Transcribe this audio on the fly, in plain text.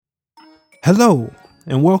Hello,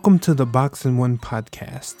 and welcome to the Boxing One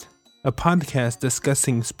podcast, a podcast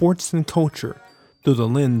discussing sports and culture through the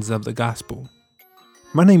lens of the gospel.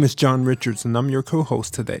 My name is John Richards, and I'm your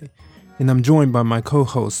co-host today, and I'm joined by my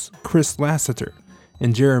co-hosts Chris Lassiter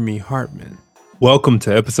and Jeremy Hartman. Welcome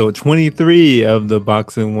to episode 23 of the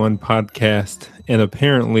Boxing One podcast, and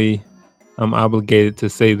apparently I'm obligated to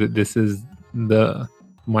say that this is the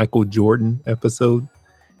Michael Jordan episode,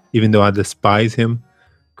 even though I despise him.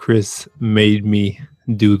 Chris made me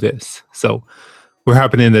do this. So we're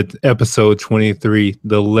happening at episode 23,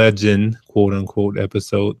 the legend, quote unquote,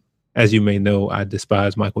 episode. As you may know, I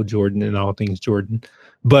despise Michael Jordan and all things Jordan,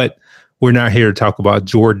 but we're not here to talk about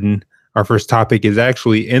Jordan. Our first topic is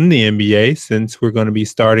actually in the NBA, since we're going to be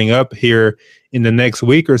starting up here in the next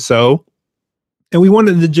week or so. And we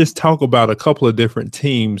wanted to just talk about a couple of different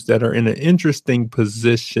teams that are in an interesting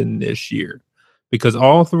position this year, because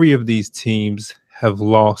all three of these teams have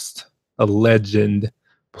lost a legend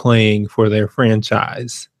playing for their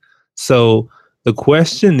franchise. So the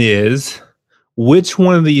question is, which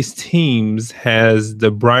one of these teams has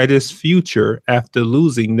the brightest future after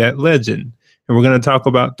losing that legend? And we're going to talk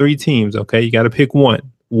about three teams, okay? You got to pick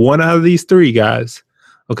one. One out of these three, guys.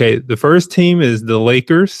 Okay, the first team is the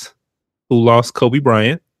Lakers, who lost Kobe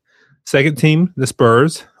Bryant. Second team, the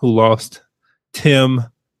Spurs, who lost Tim,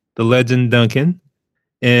 the legend Duncan.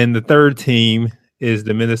 And the third team is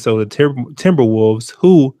the Minnesota Timberwolves,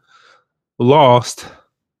 who lost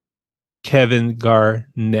Kevin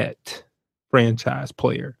Garnett, franchise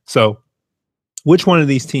player. So which one of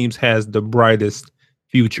these teams has the brightest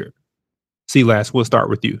future? C-Lass, we'll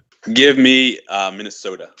start with you. Give me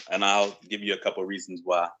Minnesota, and I'll give you a couple of reasons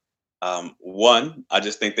why. One, I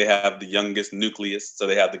just think they have the youngest nucleus, so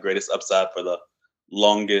they have the greatest upside for the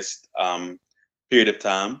longest period of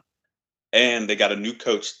time. And they got a new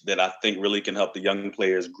coach that I think really can help the young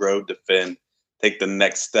players grow, defend, take the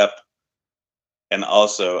next step. And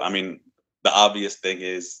also, I mean, the obvious thing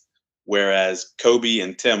is, whereas Kobe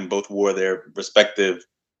and Tim both wore their respective,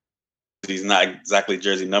 these not exactly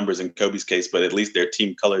jersey numbers in Kobe's case, but at least their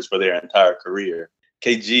team colors for their entire career.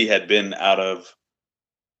 KG had been out of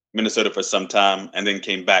Minnesota for some time and then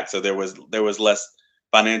came back. So there was less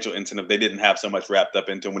financial incentive. They didn't have so much wrapped up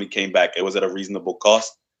into him. When he came back, it was at a reasonable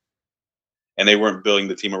cost. And they weren't building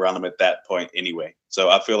the team around him at that point anyway. So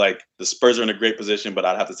I feel like the Spurs are in a great position, but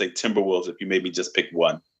I'd have to say Timberwolves if you maybe just pick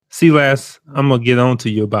one. C-Lass, I'm going to get on to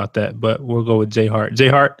you about that, but we'll go with J Hart. J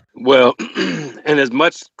Hart? Well, and as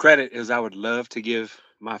much credit as I would love to give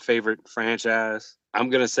my favorite franchise, I'm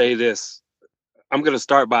going to say this. I'm going to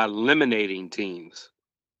start by eliminating teams.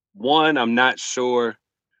 One, I'm not sure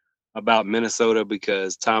about Minnesota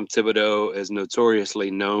because Tom Thibodeau is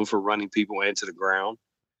notoriously known for running people into the ground.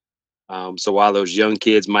 So while those young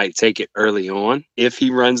kids might take it early on, if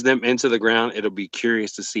he runs them into the ground, it'll be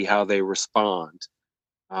curious to see how they respond.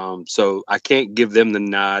 So I can't give them the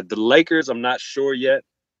nod. The Lakers, I'm not sure yet,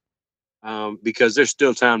 because there's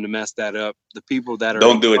still time to mess that up. The people that are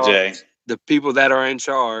Jay. The people that are in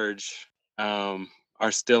charge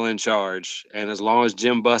are still in charge, and as long as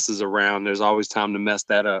Jim Buss is around, there's always time to mess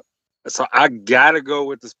that up. So I gotta go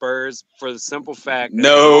with the Spurs for the simple fact.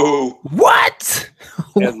 No. What?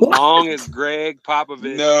 As long as Greg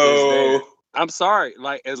Popovich is there. I'm sorry.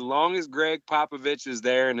 Like, as long as Greg Popovich is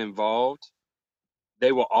there and involved,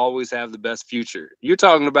 they will always have the best future. You're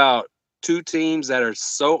talking about two teams that are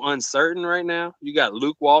so uncertain right now. You got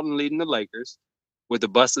Luke Walton leading the Lakers with the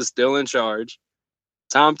Buses still in charge.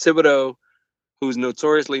 Tom Thibodeau, who's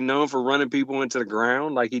notoriously known for running people into the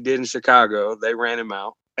ground like he did in Chicago. They ran him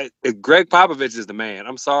out. Greg Popovich is the man.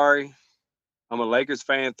 I'm sorry. I'm a Lakers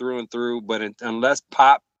fan through and through, but unless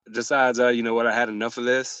Pop decides, you know what, I had enough of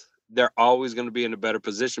this, they're always going to be in a better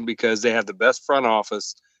position because they have the best front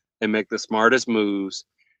office. They make the smartest moves.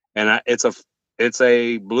 And it's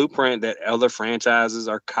a blueprint that other franchises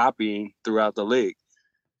are copying throughout the league.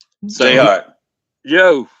 So, J Hart.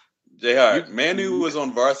 Yo. J Hart. Manu was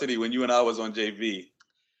on varsity when you and I was on JV.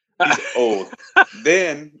 He's old.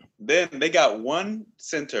 Then they got one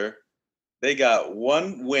center, they got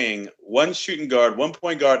one wing, one shooting guard, 1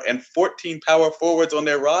 point guard, and 14 power forwards on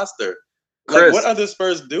their roster. Chris, like, what are the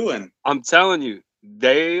Spurs doing? I'm telling you,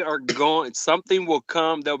 they are going. Something will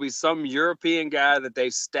come. There'll be some European guy that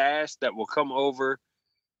they've stashed that will come over.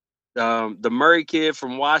 The Murray kid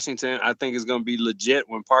from Washington, I think, is going to be legit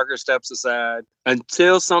when Parker steps aside.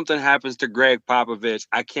 Until something happens to Greg Popovich,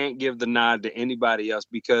 I can't give the nod to anybody else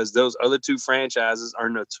because those other two franchises are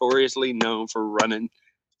notoriously known for running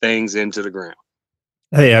things into the ground.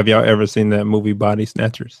 Hey, have y'all ever seen that movie Body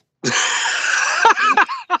Snatchers?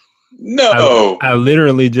 No. I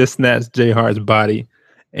literally just snatched J Hart's body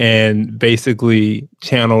and basically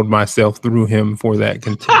channeled myself through him for that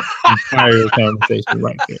entire conversation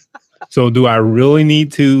right there. So do I really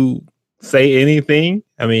need to say anything?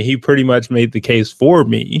 I mean, he pretty much made the case for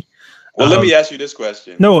me. Well, let me ask you this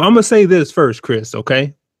question. No, I'm going to say this first, Chris,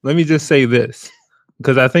 okay? Let me just say this,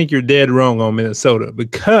 because I think you're dead wrong on Minnesota,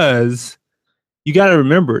 because you got to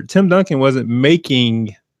remember, Tim Duncan wasn't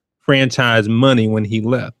making franchise money when he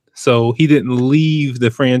left. So he didn't leave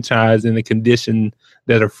the franchise in the condition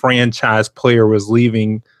that a franchise player was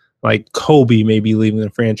leaving, like Kobe maybe leaving the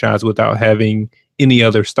franchise without having any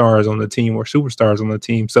other stars on the team or superstars on the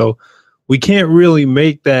team. So we can't really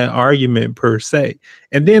make that argument per se.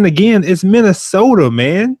 And then again, it's Minnesota,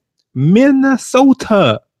 man.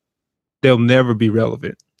 Minnesota. They'll never be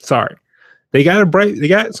relevant. Sorry. They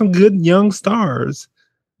got some good young stars,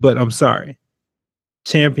 but I'm sorry.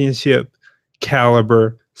 Championship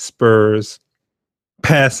caliber Spurs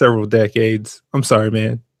past several decades. I'm sorry,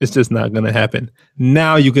 man. It's just not going to happen.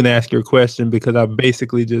 Now you can ask your question, because I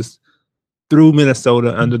basically just threw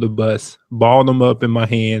Minnesota under the bus, balled them up in my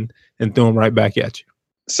hand, and threw them right back at you.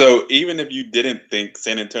 So even if you didn't think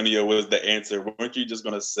San Antonio was the answer, weren't you just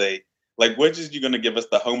going to say, like, weren't you going to give us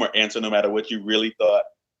the homer answer no matter what you really thought?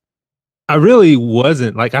 I really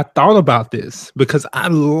wasn't. Like, I thought about this because I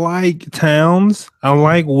like Towns. I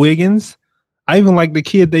like Wiggins. I even like the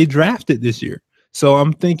kid they drafted this year. So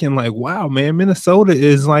I'm thinking, like, wow, man, Minnesota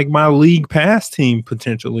is like my league pass team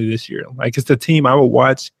potentially this year. Like, it's the team I would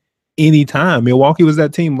watch anytime. Milwaukee was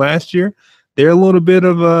that team last year. They're a little bit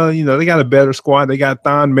of they got a better squad. They got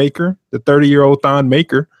Thon Maker, the 30-year-old Thon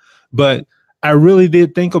Maker. But I really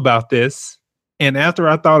did think about this. And after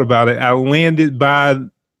I thought about it, I landed by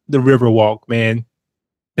the Riverwalk, man,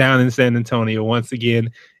 down in San Antonio once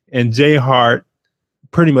again. And Jay Hart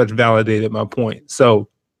pretty much validated my point. So,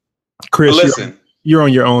 Chris, listen, you're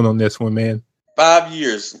on your own on this one, man. 5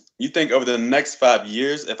 years. You think over the next 5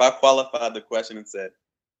 years, if I qualified the question and said,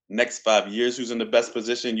 next 5 years, who's in the best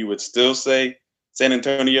position, you would still say San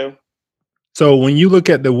Antonio? So when you look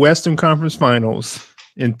at the Western Conference Finals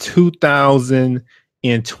in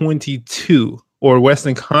 2022 or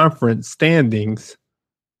Western Conference standings,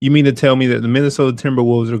 you mean to tell me that the Minnesota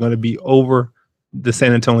Timberwolves are going to be over the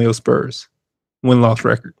San Antonio Spurs win-loss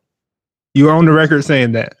record? You are on the record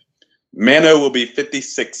saying that. Mano will be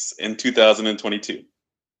 56 in 2022.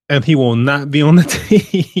 And he will not be on the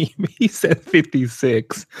team. He said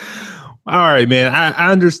 56. All right, man.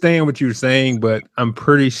 I understand what you're saying, but I'm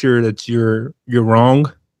pretty sure that you're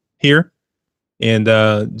wrong here. And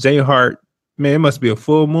Jay Hart, man, it must be a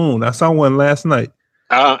full moon. I saw one last night.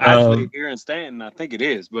 Actually, here in Stanton, I think it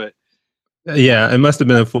is, but yeah, it must have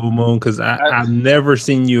been a full moon, because I've never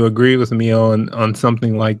seen you agree with me on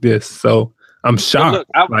something like this. So I'm shocked.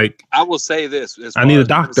 Look, I will say this: I need a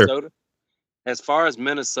doctor. As far as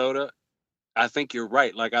Minnesota, I think you're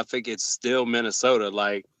right. Like, I think it's still Minnesota.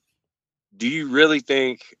 Like, do you really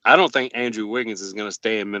think? I don't think Andrew Wiggins is going to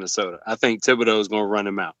stay in Minnesota. I think Thibodeau is going to run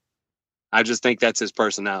him out. I just think that's his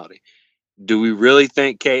personality. Do we really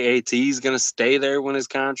think KAT is going to stay there when his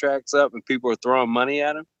contract's up and people are throwing money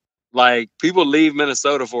at him? Like, people leave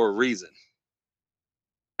Minnesota for a reason.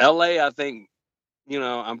 LA, I think,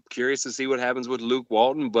 I'm curious to see what happens with Luke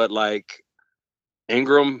Walton, but like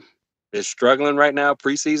Ingram is struggling right now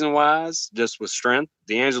preseason wise, just with strength.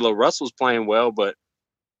 D'Angelo Russell's playing well, but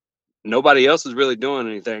nobody else is really doing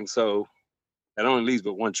anything. So that only leaves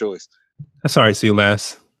but one choice. That's all right,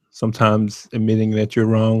 Silas. Sometimes admitting that you're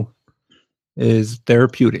wrong is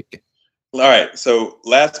therapeutic. All right. So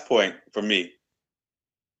last point for me.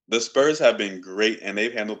 The Spurs have been great and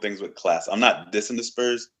they've handled things with class. I'm not dissing the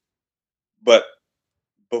Spurs, but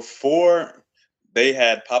before they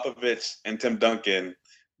had Popovich and Tim Duncan,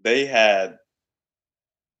 they had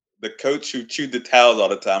the coach who chewed the towels all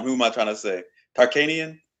the time. Who am I trying to say?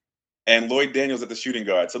 Tarkanian and Lloyd Daniels at the shooting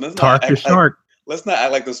guard. So let's not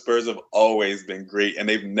act like the Spurs have always been great and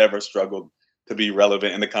they've never struggled to be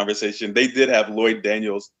relevant in the conversation. They did have Lloyd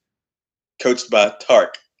Daniels coached by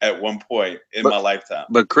Tark at one point in my lifetime.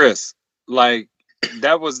 But Chris, like,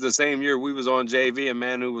 that was the same year we was on JV and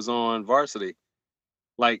Manu was on varsity.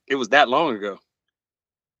 Like, it was that long ago.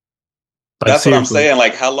 That's what I'm saying.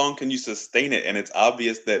 Like, how long can you sustain it? And it's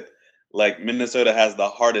obvious that, like, Minnesota has the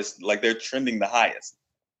hardest, like, they're trending the highest.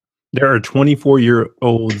 There are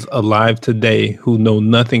 24-year-olds alive today who know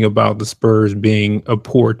nothing about the Spurs being a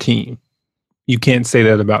poor team. You can't say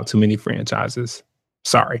that about too many franchises.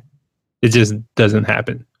 Sorry. It just doesn't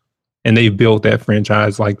happen. And they built that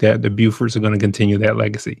franchise like that. The Bufords are going to continue that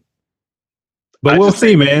legacy. But we'll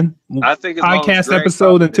see, man. I think podcast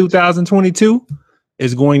episode in 2022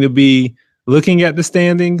 is going to be looking at the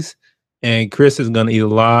standings and Chris is going to eat a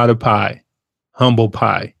lot of pie, humble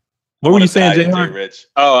pie. What were you saying, Jay Rich?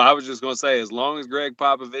 Oh, I was just going to say, as long as Greg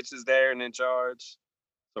Popovich is there and in charge,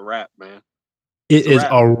 it's a wrap, man. It is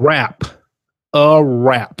a wrap. A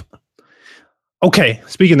wrap. Okay,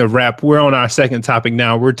 speaking of rap, we're on our second topic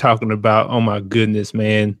now. We're talking about, oh my goodness,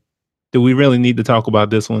 man. Do we really need to talk about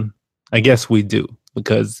this one? I guess we do,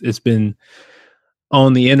 because it's been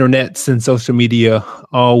on the internet and social media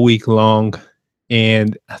all week long.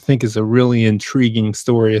 And I think it's a really intriguing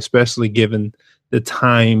story, especially given the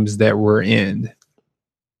times that we're in.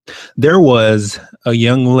 There was a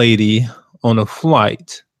young lady on a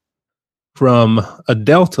flight from a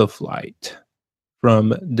Delta flight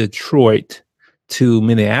from Detroit to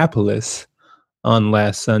Minneapolis on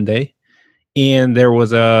last Sunday. And there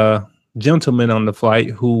was a gentleman on the flight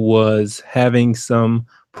who was having some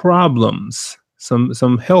problems,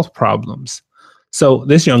 some health problems. So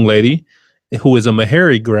this young lady, who is a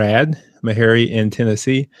Meharry grad, Meharry in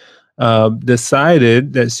Tennessee,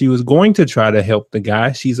 decided that she was going to try to help the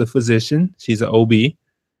guy. She's a physician. She's an OB.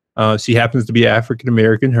 She happens to be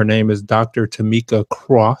African-American. Her name is Dr. Tamika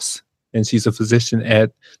Cross, and she's a physician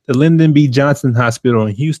at the Lyndon B. Johnson Hospital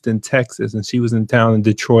in Houston, Texas. And she was in town in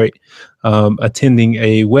Detroit attending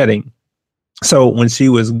a wedding. So when she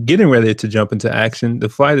was getting ready to jump into action, the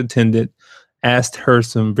flight attendant asked her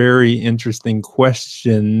some very interesting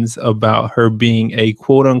questions about her being a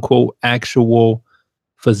quote unquote actual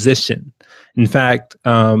physician. In fact,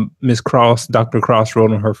 Ms. Cross, Dr. Cross,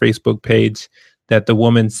 wrote on her Facebook page that the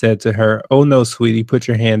woman said to her, "Oh no, sweetie, put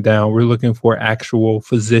your hand down. We're looking for actual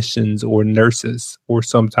physicians or nurses or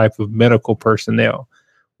some type of medical personnel.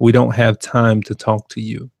 We don't have time to talk to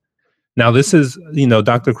you." Now, this is,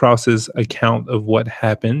 Dr. Cross's account of what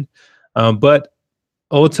happened. But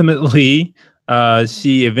ultimately,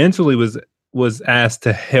 she eventually was asked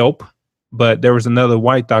to help. But there was another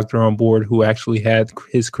white doctor on board who actually had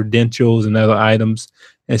his credentials and other items,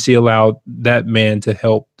 and she allowed that man to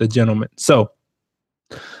help the gentleman. So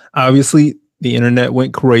obviously, the internet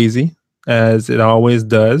went crazy, as it always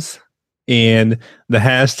does. And the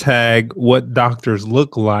hashtag "what doctors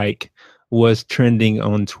look like" was trending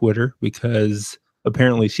on Twitter, because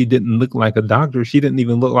apparently she didn't look like a doctor. She didn't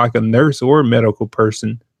even look like a nurse or a medical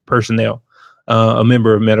personnel, a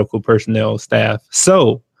member of medical personnel staff.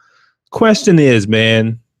 So question is,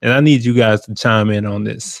 man, and I need you guys to chime in on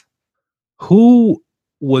this. Who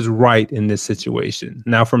was right in this situation?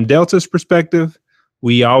 Now, from Delta's perspective,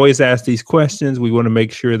 we always ask these questions. We want to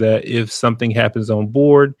make sure that if something happens on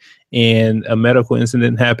board and a medical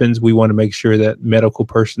incident happens, we want to make sure that medical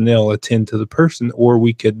personnel attend to the person, or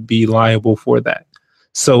we could be liable for that.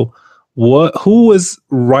 So who was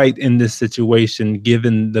right in this situation,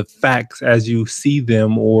 given the facts as you see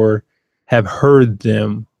them or have heard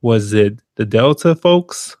them? Was it the Delta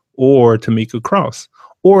folks or Tamika Cross,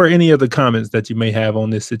 or any other comments that you may have on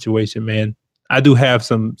this situation, man? I do have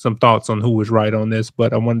some thoughts on who was right on this,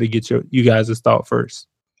 but I wanted to get you guys' thought first.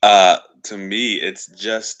 To me, it's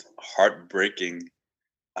just heartbreaking,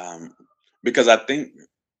 because I think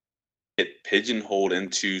it pigeonholed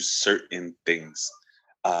into certain things.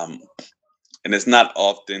 And it's not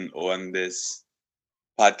often on this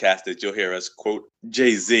podcast that you'll hear us quote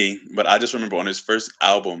Jay-Z, but I just remember on his first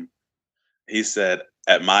album, he said,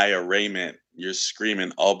 "At my arraignment, you're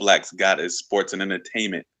screaming, all blacks got is sports and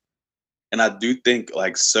entertainment." And I do think,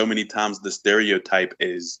 like so many times, the stereotype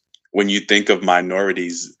is when you think of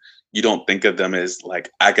minorities, you don't think of them as like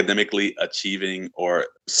academically achieving or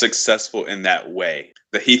successful in that way.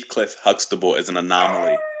 The Heathcliff Huxtable is an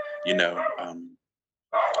anomaly,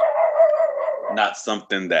 not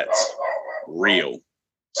something that's real.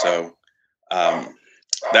 So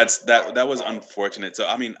that was unfortunate. So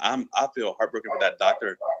I mean, I feel heartbroken for that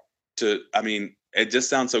doctor. It just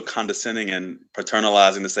sounds so condescending and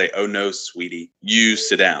paternalizing to say, "Oh no, sweetie, you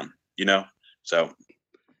sit down," So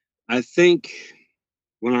I think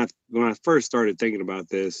when I first started thinking about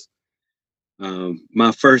this,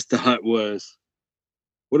 my first thought was,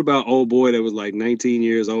 what about old boy that was like 19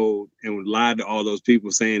 years old and lied to all those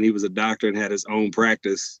people saying he was a doctor and had his own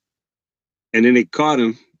practice, and then they caught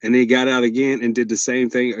him and he got out again and did the same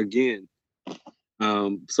thing again.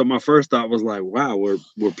 So my first thought was like, wow, were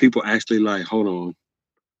people actually like, hold on,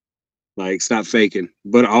 like stop faking?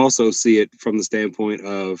 But I also see it from the standpoint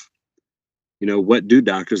of, what do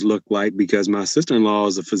doctors look like? Because my sister-in-law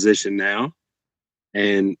is a physician now.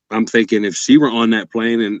 And I'm thinking, if she were on that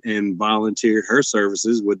plane and volunteered her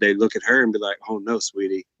services, would they look at her and be like, "Oh no,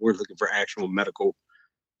 sweetie, we're looking for actual medical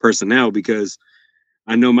personnel"? Because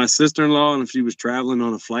I know my sister-in-law, and if she was traveling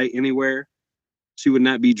on a flight anywhere, she would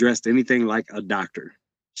not be dressed anything like a doctor.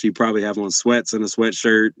 She'd probably have on sweats and a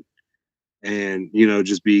sweatshirt, and, you know,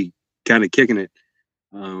 just be kind of kicking it.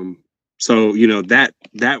 So, you know, that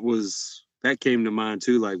came to mind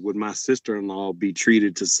too. Like, would my sister-in-law be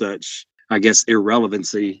treated to such, I guess,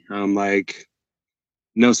 irrelevancy? I'm like,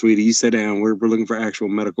 no, sweetie, you sit down. We're looking for actual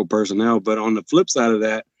medical personnel. But on the flip side of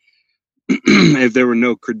that, if there were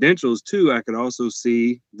no credentials too, I could also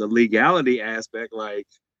see the legality aspect. Like,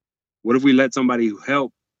 what if we let somebody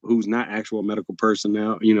help who's not actual medical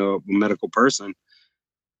personnel, you know, a medical person,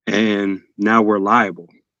 and now we're liable?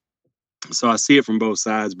 So I see it from both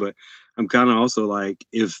sides, but I'm kind of also like,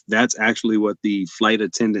 if that's actually what the flight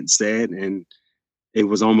attendant said and it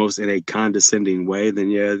was almost in a condescending way, then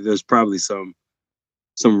yeah, there's probably some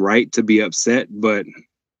right to be upset. But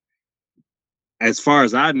as far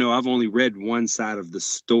as I know, I've only read one side of the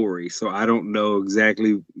story, so I don't know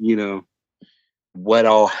exactly, you know, what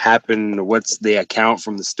all happened or what's the account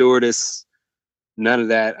from the stewardess. None of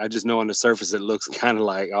that. I just know on the surface it looks kind of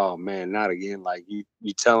like, oh man, not again. Like you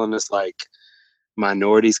telling us like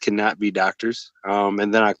minorities cannot be doctors.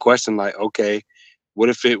 And then I question, like, okay, what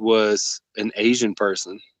if it was an Asian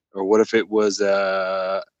person, or what if it was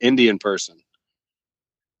a Indian person?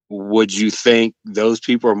 Would you think those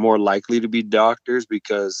people are more likely to be doctors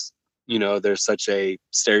because, you know, there's such a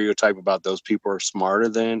stereotype about those people are smarter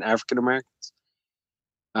than African Americans?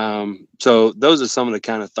 So those are some of the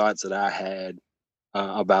kind of thoughts that I had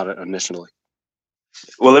about it initially.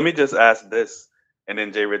 Well, let me just ask this, and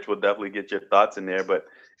then Jay Rich will definitely get your thoughts in there. But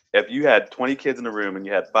if you had 20 kids in the room and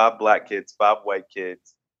you had 5 black kids, 5 white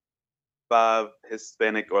kids, 5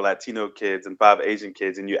 Hispanic or Latino kids, and 5 Asian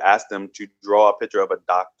kids, and you asked them to draw a picture of a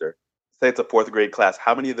doctor, say it's a 4th grade class,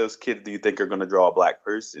 how many of those kids do you think are going to draw a black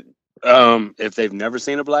person? If they've never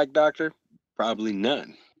seen a black doctor, probably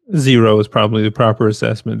none. 0 is probably the proper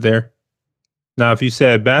assessment there. Now, if you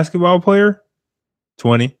said basketball player,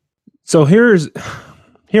 20. So here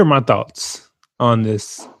are my thoughts on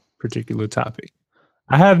this particular topic.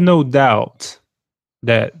 I have no doubt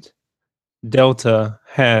that Delta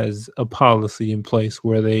has a policy in place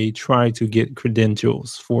where they try to get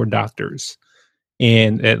credentials for doctors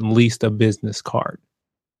and at least a business card.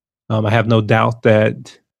 I have no doubt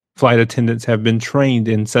that flight attendants have been trained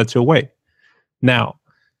in such a way. Now,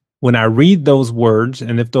 when I read those words,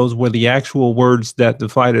 and if those were the actual words that the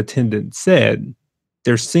flight attendant said,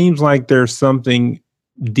 there seems like there's something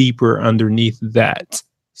deeper underneath that,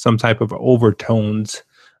 some type of overtones,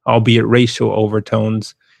 albeit racial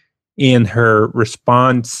overtones, in her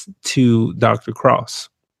response to Dr. Cross.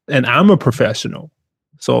 And I'm a professional.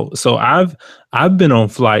 So I've been on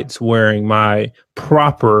flights wearing my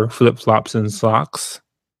proper flip-flops and socks,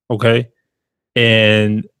 okay,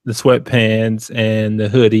 and the sweatpants and the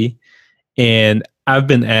hoodie. And I've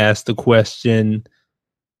been asked the question,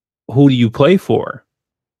 who do you play for?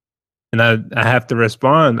 And I have to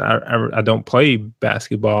respond, I don't play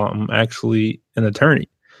basketball. I'm actually an attorney.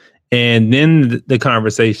 And then the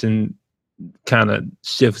conversation kind of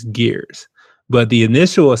shifts gears. But the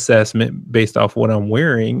initial assessment based off what I'm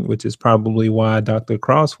wearing, which is probably why Dr.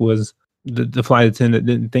 Cross was, the flight attendant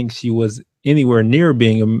didn't think she was anywhere near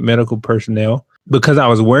being a medical personnel. Because I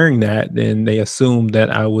was wearing that, then they assumed that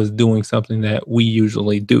I was doing something that we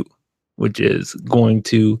usually do, which is going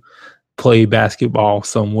to play basketball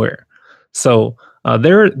somewhere. So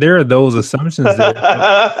there are those assumptions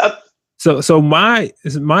there. So my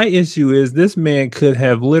issue is this man could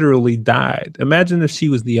have literally died. Imagine if she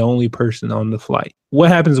was the only person on the flight. What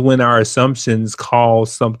happens when our assumptions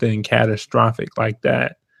cause something catastrophic like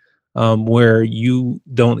that, where you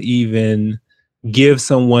don't even give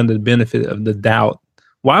someone the benefit of the doubt?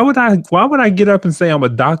 Why would I get up and say I'm a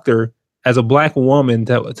doctor as a black woman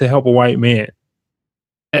to help a white man?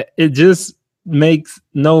 It just makes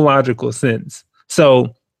no logical sense.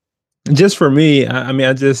 So just for me,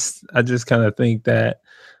 I just kind of think that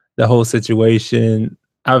the whole situation,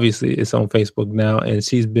 obviously it's on Facebook now, and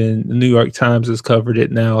the New York Times has covered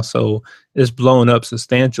it now, so it's blown up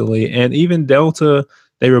substantially. And even Delta,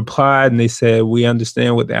 they replied and they said, we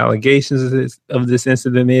understand what the allegations of this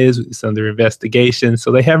incident is. It's under investigation.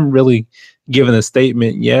 So they haven't really given a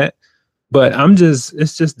statement yet. But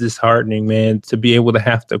it's just disheartening, man, to be able to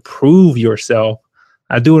have to prove yourself.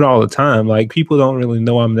 I do it all the time. Like, people don't really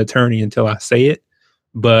know I'm an attorney until I say it.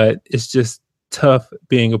 But it's just tough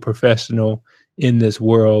being a professional in this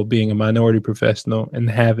world, being a minority professional, and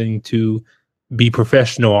having to be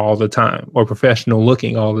professional all the time, or professional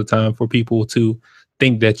looking all the time, for people to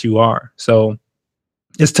think that you are. So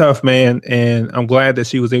it's tough, man. And I'm glad that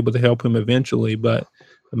she was able to help him eventually. But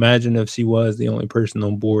imagine if she was the only person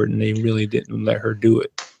on board and they really didn't let her do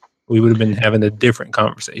it. We would have been having a different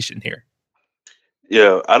conversation here.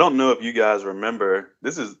 Yeah, I don't know if you guys remember,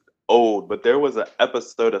 this is old, but there was an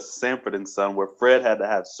episode of Sanford and Son where Fred had to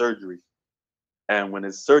have surgery. And when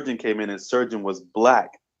his surgeon came in, his surgeon was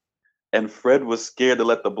black. And Fred was scared to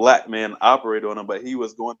let the black man operate on him, but he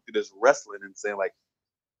was going through this wrestling and saying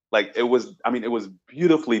like it was, I mean, it was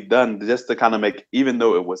beautifully done just to kind of make, even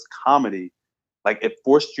though it was comedy, like it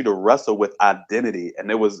forced you to wrestle with identity. And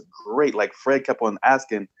it was great. Like Fred kept on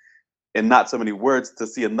asking in not so many words to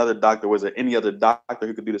see another doctor. Was there any other doctor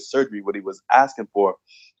who could do the surgery? What he was asking for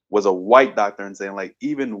was a white doctor, and saying like,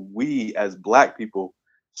 even we as black people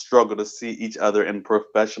struggle to see each other in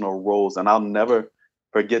professional roles. And I'll never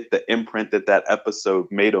forget the imprint that episode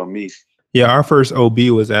made on me. Yeah, our first OB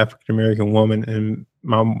was African American woman, and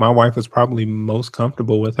my wife was probably most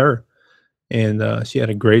comfortable with her, and she had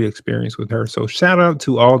a great experience with her. So shout out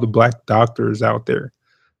to all the black doctors out there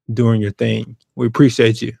doing your thing. We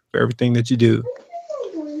appreciate you for everything that you do.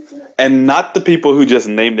 And not the people who just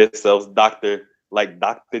named themselves Dr. like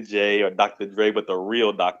Dr. J or Dr. Dre, but the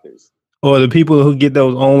real doctors. Or the people who get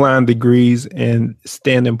those online degrees and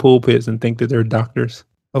stand in pulpits and think that they're doctors.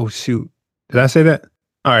 Oh, shoot. Did I say that?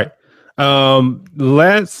 All right.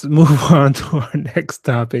 Let's move on to our next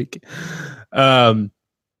topic.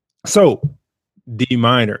 So D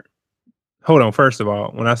minor. Hold on. First of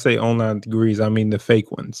all, when I say online degrees, I mean the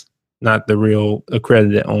fake ones, not the real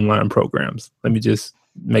accredited online programs. Let me just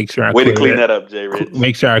make sure I clean that up, Jay Rich.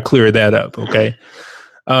 Make sure I clear that up. Okay.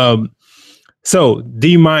 So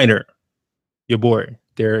D minor, your boy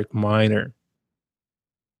Derek Minor,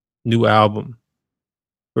 new album,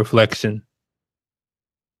 Reflection.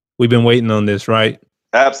 We've been waiting on this, right?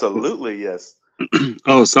 Absolutely, yes.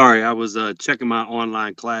 Oh, sorry. I was checking my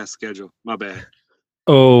online class schedule. My bad.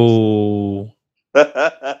 Oh,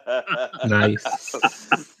 nice.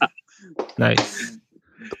 Nice.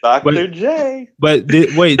 Dr. J. But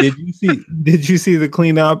did you see the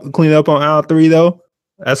clean up on aisle 3 though?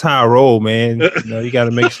 That's how I roll, man. You know, you got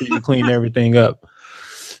to make sure you clean everything up.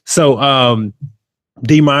 So,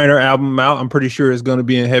 D minor album out. I'm pretty sure it's going to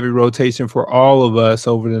be in heavy rotation for all of us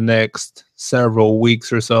over the next several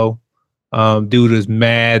weeks or so. Dude is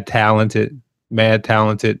mad talented.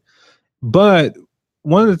 But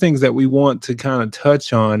one of the things that we want to kind of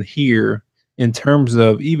touch on here in terms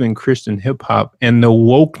of even Christian hip hop and the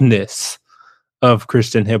wokeness of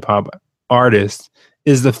Christian hip hop artists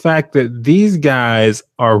is the fact that these guys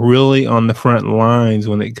are really on the front lines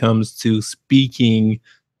when it comes to speaking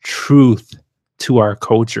truth to our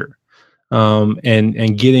culture,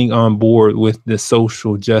 and getting on board with the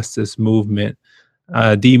social justice movement.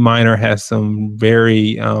 D minor has some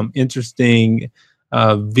very interesting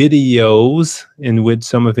videos in which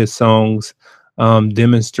some of his songs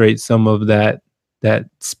demonstrate some of that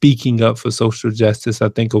speaking up for social justice. I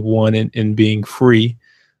think of one in Being Free,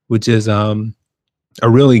 which is a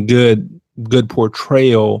really good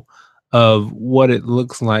portrayal of what it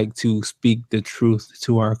looks like to speak the truth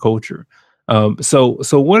to our culture. So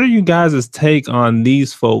what are you guys' take on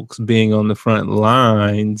these folks being on the front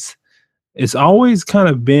lines? It's always kind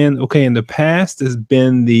of been, okay, in the past it's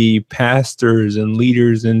been the pastors and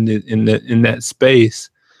leaders in that space,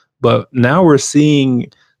 but now we're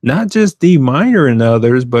seeing not just D minor and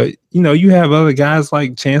others, but you know, you have other guys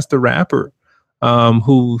like Chance the Rapper,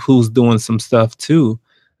 who's doing some stuff too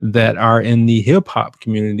that are in the hip hop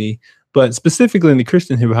community. But specifically in the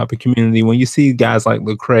Christian hip hop community, when you see guys like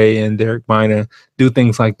Lecrae and Derek Minor do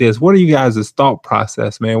things like this, what are you guys' thought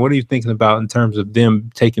process, man? What are you thinking about in terms of them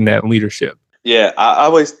taking that leadership? Yeah, I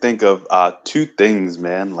always think of two things,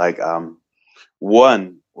 man. Like,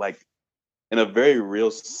 one, like in a very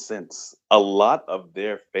real sense, a lot of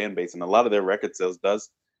their fan base and a lot of their record sales does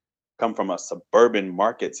come from a suburban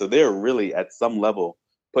market. So they're really at some level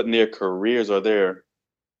putting their careers or their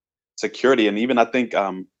security, and even I think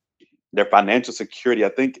their financial security. I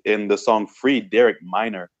think in the song Free, Derek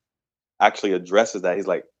Minor actually addresses that. He's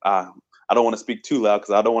like, I don't want to speak too loud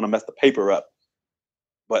because I don't want to mess the paper up.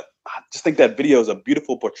 But I just think that video is a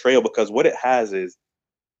beautiful portrayal, because what it has is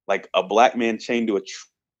like a black man chained to a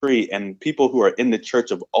tree and people who are in the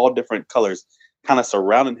church of all different colors kind of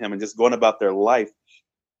surrounding him and just going about their life.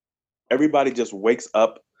 Everybody just wakes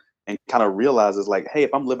up and kind of realizes like, hey,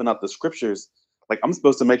 if I'm living out the scriptures, like I'm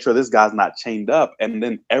supposed to make sure this guy's not chained up. And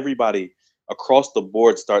then everybody across the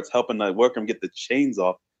board starts helping to work him get the chains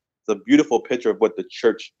off. It's a beautiful picture of what the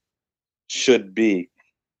church should be.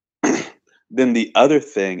 Then the other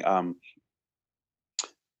thing,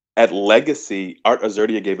 at Legacy, Art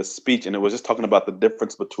Azurdia gave a speech, and it was just talking about the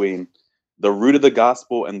difference between the root of the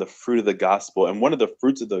gospel and the fruit of the gospel. And one of the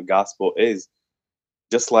fruits of the gospel is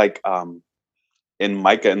just like in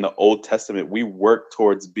Micah in the Old Testament, we work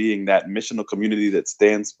towards being that missional community that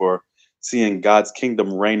stands for seeing God's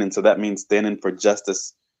kingdom reign. And so that means standing for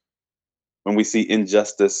justice when we see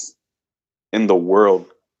injustice in the world.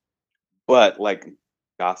 But like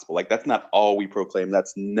gospel, like that's not all we proclaim.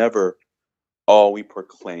 That's never all we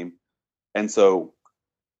proclaim. And so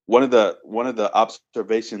one of the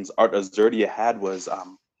observations Art Azurdia had was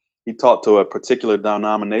he talked to a particular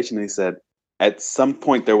denomination, and he said at some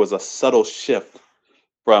point there was a subtle shift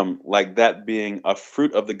from like that being a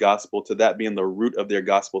fruit of the gospel to that being the root of their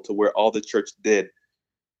gospel, to where all the church did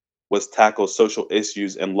was tackle social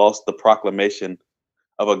issues and lost the proclamation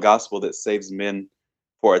of a gospel that saves men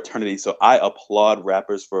for eternity. So I applaud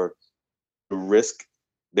rappers for the risk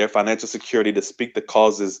their financial security to speak the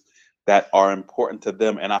causes that are important to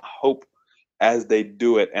them. And I hope as they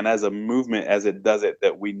do it, and as a movement as it does it,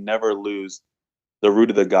 that we never lose the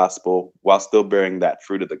root of the gospel while still bearing that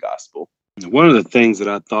fruit of the gospel. One of the things that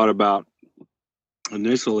I thought about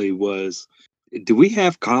initially was, do we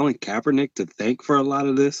have Colin Kaepernick to thank for a lot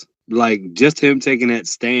of this? Like just him taking that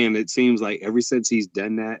stand, it seems like ever since he's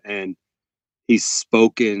done that, and he's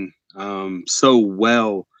spoken so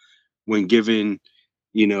well when given,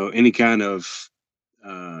 any kind of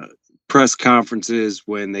press conferences,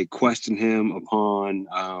 when they question him upon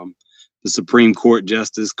the Supreme Court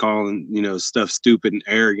justice calling, stuff stupid and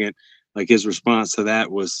arrogant. Like his response to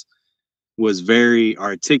that was very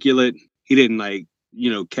articulate. He didn't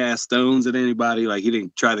cast stones at anybody. Like he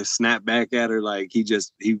didn't try to snap back at her. Like he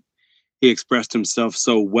expressed himself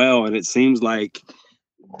so well. And it seems like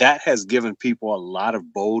that has given people a lot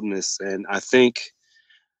of boldness. And I think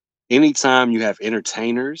anytime you have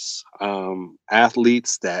entertainers,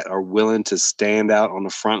 athletes that are willing to stand out on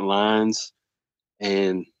the front lines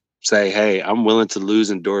and say, hey, I'm willing to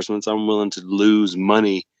lose endorsements, I'm willing to lose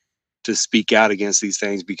money to speak out against these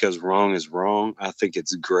things because wrong is wrong, I think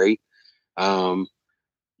it's great. I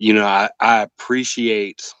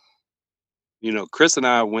appreciate, Chris and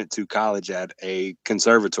I went to college at a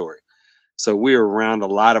conservatory. So we were around a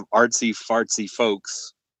lot of artsy fartsy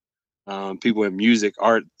folks, people in music,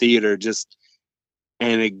 art, theater,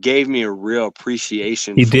 and it gave me a real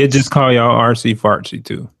appreciation. He did just call y'all artsy fartsy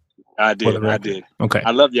too. I did. Okay. I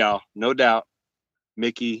love y'all, no doubt.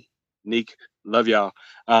 Mickey, Neek, love y'all.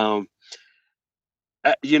 I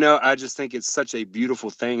just think it's such a beautiful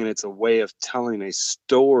thing, and it's a way of telling a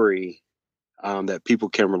story that people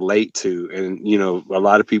can relate to. And, a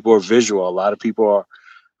lot of people are visual. A lot of people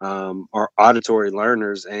are auditory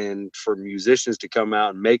learners. And for musicians to come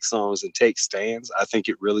out and make songs and take stands, I think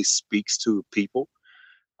it really speaks to people.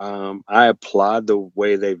 I applaud the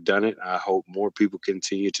way they've done it. I hope more people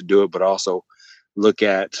continue to do it, but also look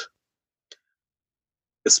at,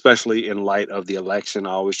 especially in light of the election,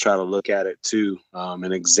 I always try to look at it too,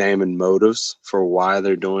 and examine motives for why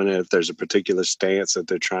they're doing it. If there's a particular stance that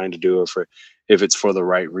they're trying to do, or if it's for the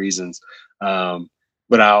right reasons.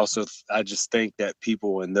 But I just think that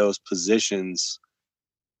people in those positions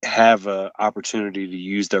have an opportunity to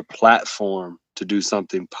use their platform to do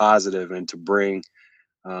something positive and to bring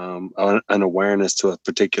an awareness to a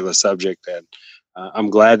particular subject. And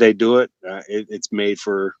I'm glad they do it. It's made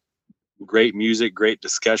for great music, great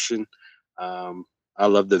discussion. I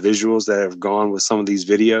love the visuals that have gone with some of these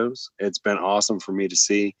videos. It's been awesome for me to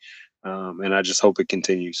see, and I just hope it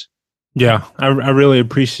continues. Yeah, I really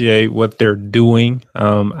appreciate what they're doing.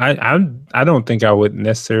 I don't think I would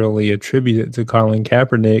necessarily attribute it to Colin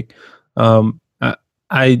Kaepernick.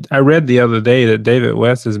 I read the other day that David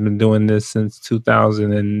West has been doing this since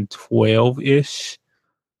 2012-ish,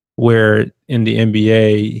 where in the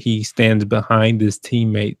NBA he stands behind his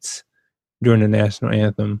teammates during the national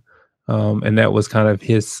anthem, and that was kind of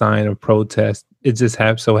his sign of protest. It just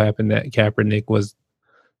so happened that Kaepernick was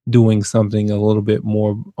doing something a little bit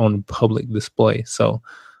more on public display. So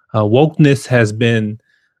wokeness has been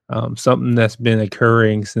something that's been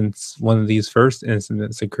occurring since one of these first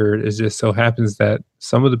incidents occurred. It just so happens that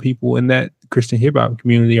some of the people in that Christian hip hop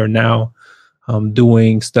community are now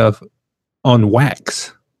doing stuff on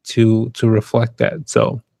wax to reflect that.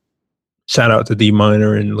 So shout out to D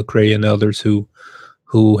Minor and Lecrae and others who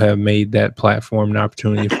have made that platform an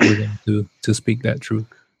opportunity for them to speak that truth.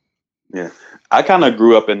 Yeah, I kind of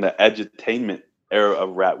grew up in the edutainment era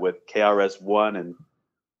of rap with KRS-One and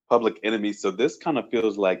Public Enemy, so this kind of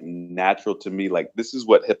feels like natural to me. Like this is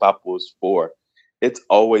what hip hop was for. It's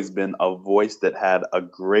always been a voice that had a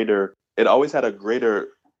greater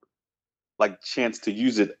like chance to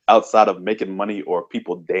use it outside of making money or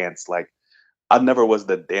people dance. Like I never was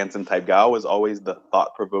the dancing type guy. I was always the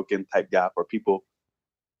thought-provoking type guy for people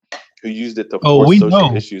who used it to force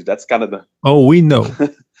social issues. That's kind of the... Oh, we know.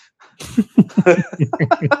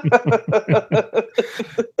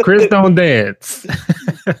 Chris don't dance.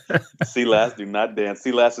 C-Lass do not dance.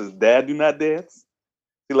 C-Lass's dad do not dance.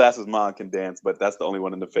 C-Lass's mom can dance, but that's the only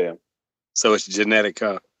one in the fam. So it's genetic,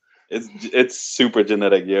 huh? It's super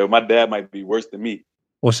genetic, yo. My dad might be worse than me.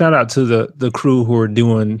 Well, shout out to the crew who are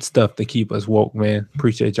doing stuff to keep us woke, man.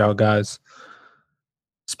 Appreciate y'all guys.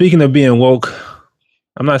 Speaking of being woke,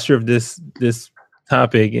 I'm not sure if this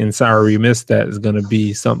topic in Sorry We Missed That is going to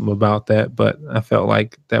be something about that, but I felt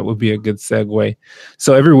like that would be a good segue.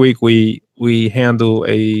 So every week we handle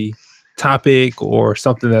a topic or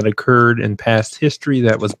something that occurred in past history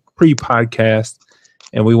that was pre-podcast,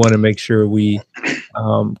 and we want to make sure we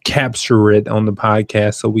capture it on the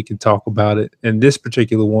podcast so we can talk about it. And this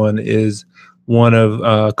particular one is one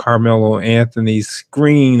of Carmelo Anthony's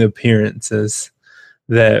screen appearances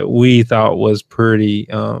that we thought was pretty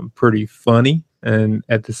funny. And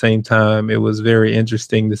at the same time, it was very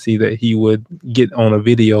interesting to see that he would get on a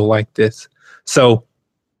video like this. So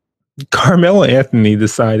Carmelo Anthony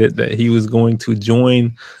decided that he was going to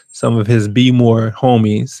join some of his Be More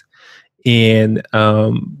homies and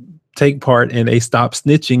take part in a Stop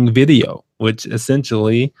Snitching video, which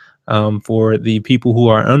essentially, for the people who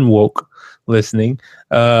are unwoke listening,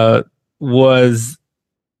 was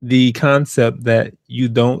the concept that you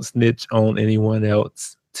don't snitch on anyone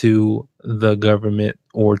else to the government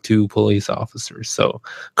or to police officers. So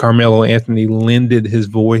Carmelo Anthony lended his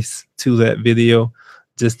voice to that video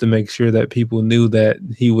just to make sure that people knew that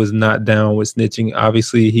he was not down with snitching.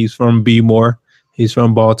 Obviously, he's from Be More. He's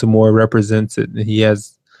from Baltimore, represents it. He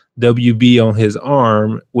has WB on his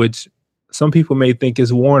arm, which some people may think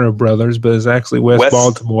is Warner Brothers, but it's actually West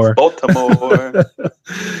Baltimore.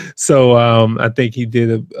 So I think he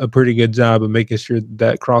did a pretty good job of making sure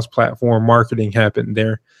that cross-platform marketing happened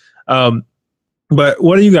there. But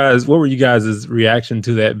what were you guys' reaction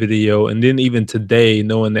to that video? And then even today,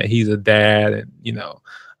 knowing that he's a dad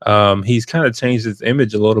and, he's kind of changed his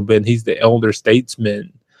image a little bit. He's the elder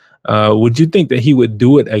statesman. Would you think that he would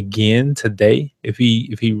do it again today if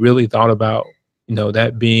he really thought about,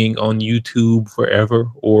 that being on YouTube forever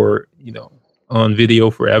or, on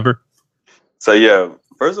video forever? So, yeah,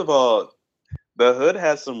 first of all, the hood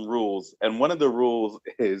has some rules. And one of the rules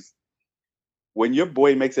is when your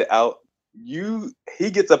boy makes it out,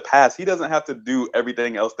 he gets a pass. He doesn't have to do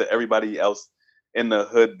everything else that everybody else in the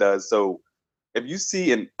hood does. So if you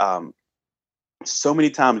see so many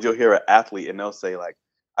times you'll hear an athlete and they'll say, like,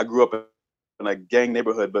 I grew up in a gang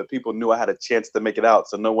neighborhood, but people knew I had a chance to make it out.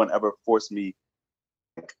 So no one ever forced me.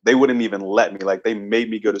 They wouldn't even let me. Like, they made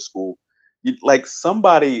me go to school. Like,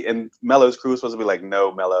 somebody in Melo's crew was supposed to be like,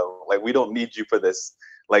 no, Melo, like, we don't need you for this.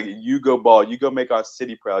 Like, you go ball, you go make our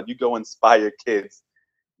city proud, you go inspire kids.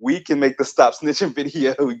 We can make the Stop Snitching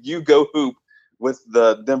video. You go hoop with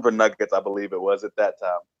the Denver Nuggets, I believe it was at that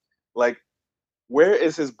time. Like, where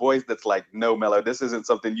is his voice that's like, no, Melo, this isn't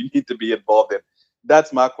something you need to be involved in?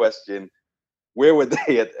 That's my question. Where were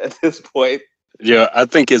they at this point? Yeah, I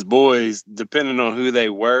think his boys, depending on who they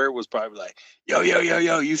were, was probably like, yo,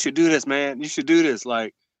 you should do this, man. You should do this.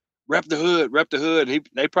 Like, rep the hood.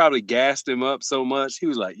 They probably gassed him up so much. He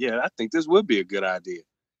was like, yeah, I think this would be a good idea.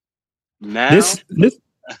 Now,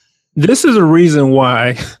 this is a reason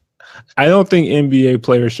why I don't think NBA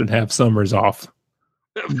players should have summers off.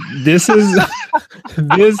 This is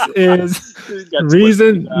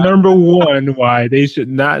reason number one why they should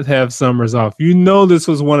not have summers off. This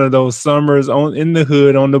was one of those summers in the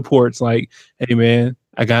hood on the porch, like, hey man,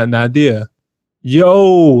 I got an idea.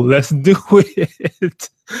 Yo, let's do it.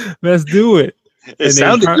 Let's do it. It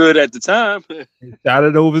sounded good at the time. Shot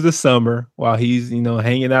it over the summer while he's,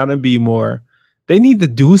 hanging out in Be More. They need to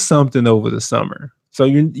do something over the summer. So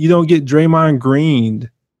you don't get Draymond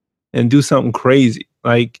Greened and do something crazy.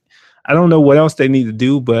 Like, I don't know what else they need to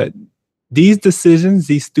do, but these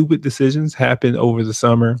stupid decisions happen over the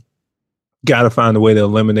summer. Got to find a way to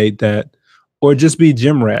eliminate that, or just be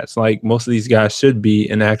gym rats like most of these guys should be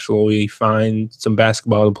and actually find some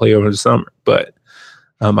basketball to play over the summer. But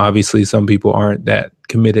obviously some people aren't that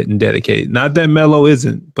committed and dedicated. Not that Melo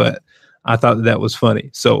isn't, but I thought that was funny.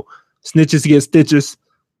 So snitches get stitches.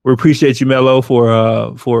 We appreciate you, Melo,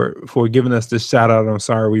 for giving us this shout out. I'm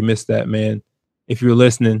sorry we missed that, man. If you're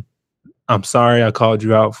listening, I'm sorry I called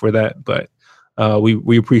you out for that, but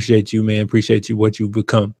we appreciate you, man. Appreciate you, what you've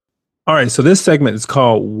become. All right, so this segment is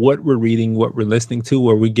called What We're Reading, What We're Listening To,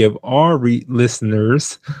 where we give our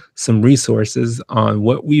listeners some resources on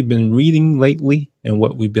what we've been reading lately and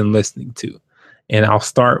what we've been listening to. And I'll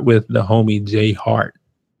start with the homie Jay Hart.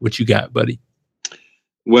 What you got, buddy?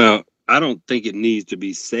 Well, I don't think it needs to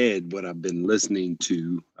be said what I've been listening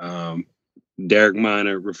to. Derek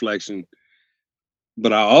Minor reflection.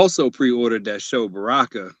 But I also pre-ordered that show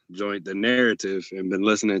Baraka joint, The Narrative, and been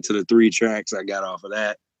listening to the 3 tracks I got off of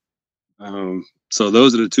that. So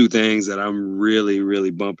those are the 2 things that I'm really,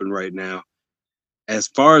 really bumping right now. As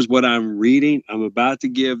far as what I'm reading, I'm about to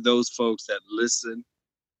give those folks that listen,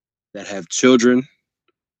 that have children,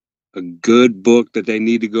 a good book that they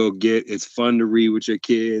need to go get. It's fun to read with your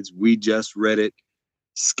kids. We just read it.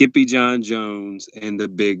 Skippy John Jones and the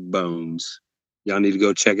Big Bones. Y'all need to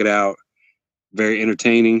go check it out. Very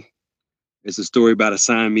entertaining. It's a story about a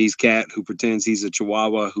Siamese cat who pretends he's a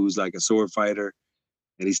Chihuahua who's like a sword fighter,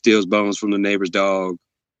 and he steals bones from the neighbor's dog.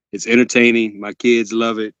 It's entertaining. My kids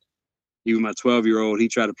love it. Even my 12-year-old, he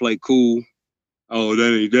tried to play cool. Oh,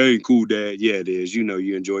 that ain't cool, Dad. Yeah, it is. You know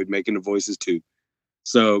you enjoyed making the voices too.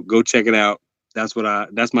 So go check it out. That's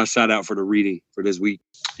my shout out for the reading for this week.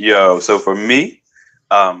 Yo, so for me,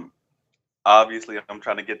 obviously I'm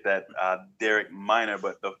trying to get that Derek Minor,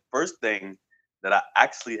 but the first thing that I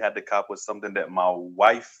actually had to cop was something that my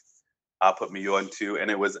wife put me on to,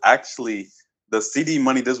 and it was actually the CD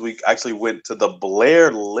money this week actually went to the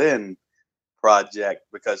Blair Lynn project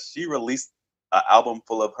because she released an album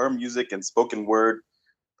full of her music and spoken word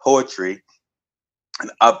poetry.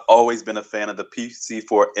 And I've always been a fan of the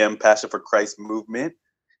PC4M Passion for Christ movement.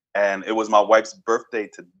 And it was my wife's birthday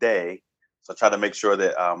today. So I tried to make sure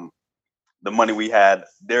that the money we had,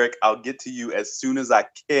 Derek, I'll get to you as soon as I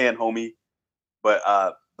can, homie. But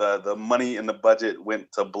the money in the budget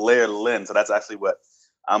went to Blair Lynn. So that's actually what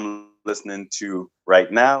I'm listening to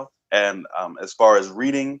right now. And as far as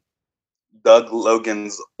reading, Doug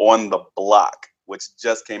Logan's On the Block, which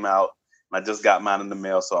just came out. And I just got mine in the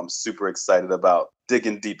mail, so I'm super excited about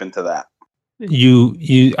digging deep into that.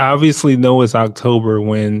 You obviously know it's October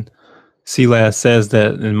when C-Last says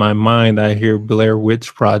that. In my mind, I hear Blair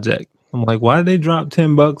Witch Project. I'm like, why did they drop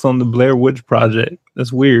 $10 on the Blair Witch Project?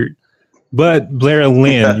 That's weird. But Blair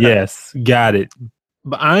Lynn, yes, got it.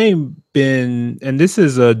 But I've been, and this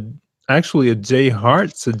is actually a Jay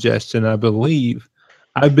Hart suggestion, I believe.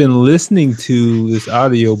 I've been listening to this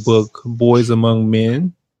audiobook, Boys Among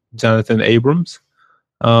Men, Jonathan Abrams.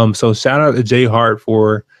 So shout out to Jay Hart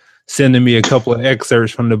for sending me a couple of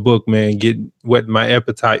excerpts from the book, man, whetting my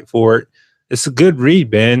appetite for it. It's a good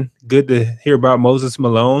read, man. Good to hear about Moses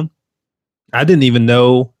Malone. I didn't even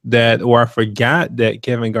know that, or I forgot that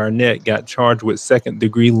Kevin Garnett got charged with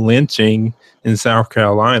second-degree lynching in South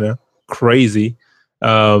Carolina. Crazy.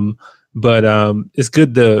 But it's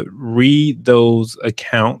good to read those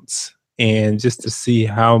accounts and just to see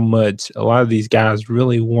how much a lot of these guys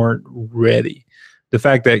really weren't ready. The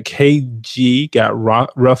fact that KG got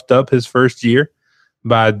roughed up his first year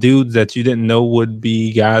by dudes that you didn't know would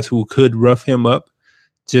be guys who could rough him up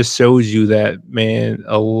just shows you that, man,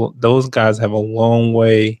 those guys have a long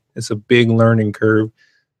way. It's a big learning curve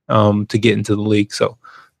to get into the league. So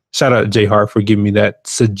shout out to Jay Hart for giving me that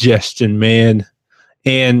suggestion, man.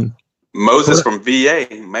 And Moses from VA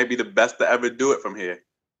might be the best to ever do it from here.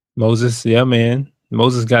 Moses, yeah, man.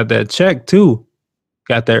 Moses got that check too.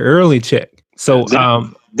 Got that early check. So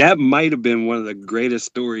that might have been one of the greatest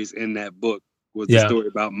stories in that book was the story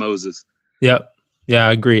about Moses. Yep. Yeah,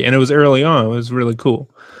 I agree. And it was early on. It was really cool.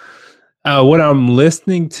 What I'm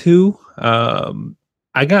listening to,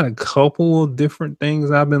 I got a couple of different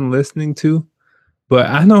things I've been listening to, but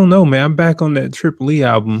I don't know, man. I'm back on that Trip Lee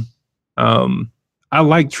album. I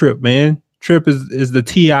like Trip, man. Trip is the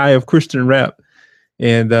T.I. of Christian rap.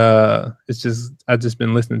 And I've just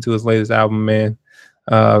been listening to his latest album, man,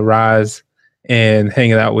 Rise, and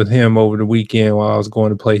hanging out with him over the weekend while I was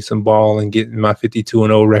going to play some ball and getting my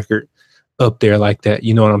 52-0 record up there like that.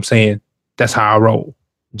 You know what I'm saying? That's how I roll.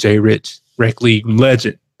 Jay Rich, Rec League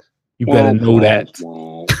legend. You better know that.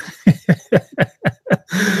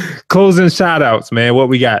 Closing shout outs, man. What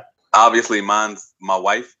we got? Obviously, mine's my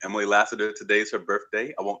wife, Emily Lassiter. Today's her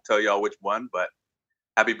birthday. I won't tell y'all which one, but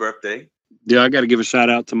happy birthday. Yeah, I got to give a shout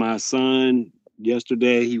out to my son.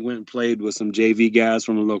 Yesterday, he went and played with some JV guys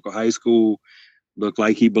from the local high school. Looked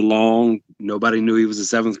like he belonged. Nobody knew he was a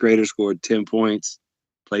 7th grader, scored 10 points.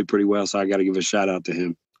 Played pretty well, so I got to give a shout out to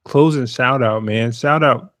him. Closing shout out, man. Shout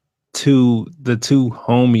out to the 2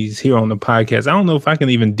 homies here on the podcast. I don't know if I can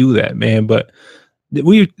even do that, man, but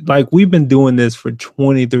we've been doing this for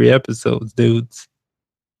 23 episodes, dudes.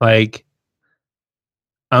 Like,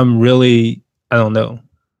 I'm really, I don't know,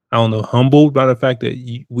 humbled by the fact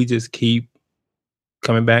that we just keep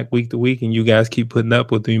coming back week to week and you guys keep putting up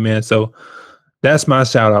with me, man. So that's my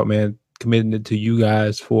shout out, man. Committing it to you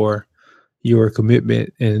guys for your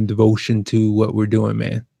commitment and devotion to what we're doing,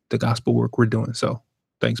 man. The gospel work we're doing. So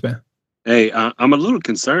thanks, man. Hey, I'm a little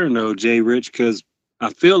concerned though, Jay Rich, because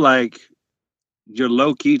I feel like You're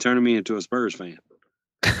low key turning me into a Spurs fan.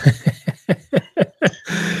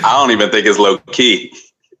 I don't even think it's low key.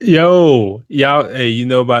 Yo, y'all, hey, you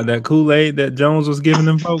know about that Kool-Aid that Jones was giving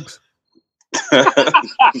them folks?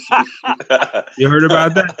 You heard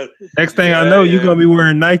about that? Next thing I know, you're gonna be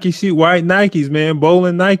wearing Nike white Nikes, man,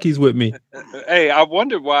 bowling Nikes with me. Hey, I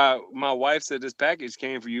wondered why my wife said this package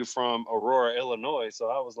came for you from Aurora, Illinois. So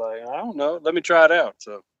I was like, I don't know. Let me try it out.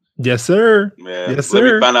 So yes, sir. Man, yes, sir.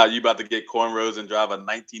 Let me find out you about to get cornrows and drive a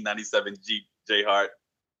 1997 Jeep J Hart.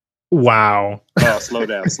 Wow. Oh, slow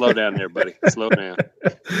down there, buddy. Slow down.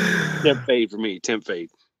 Temp fade for me. Temp fade.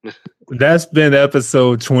 That's been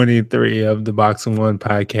episode 23 of the Boxing One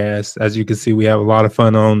podcast. As you can see, we have a lot of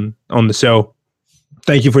fun on the show.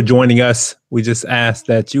 Thank you for joining us. We just ask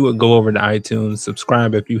that you would go over to iTunes,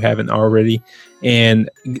 subscribe if you haven't already, and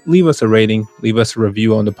leave us a rating, leave us a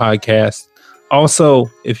review on the podcast. Also,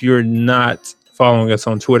 if you're not following us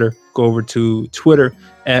on Twitter, go over to Twitter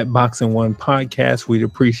at Boxing One Podcast. We'd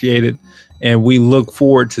appreciate it. And we look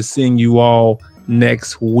forward to seeing you all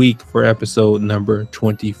next week for episode number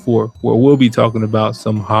 24, where we'll be talking about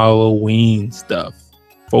some Halloween stuff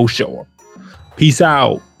for sure. Peace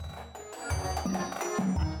out.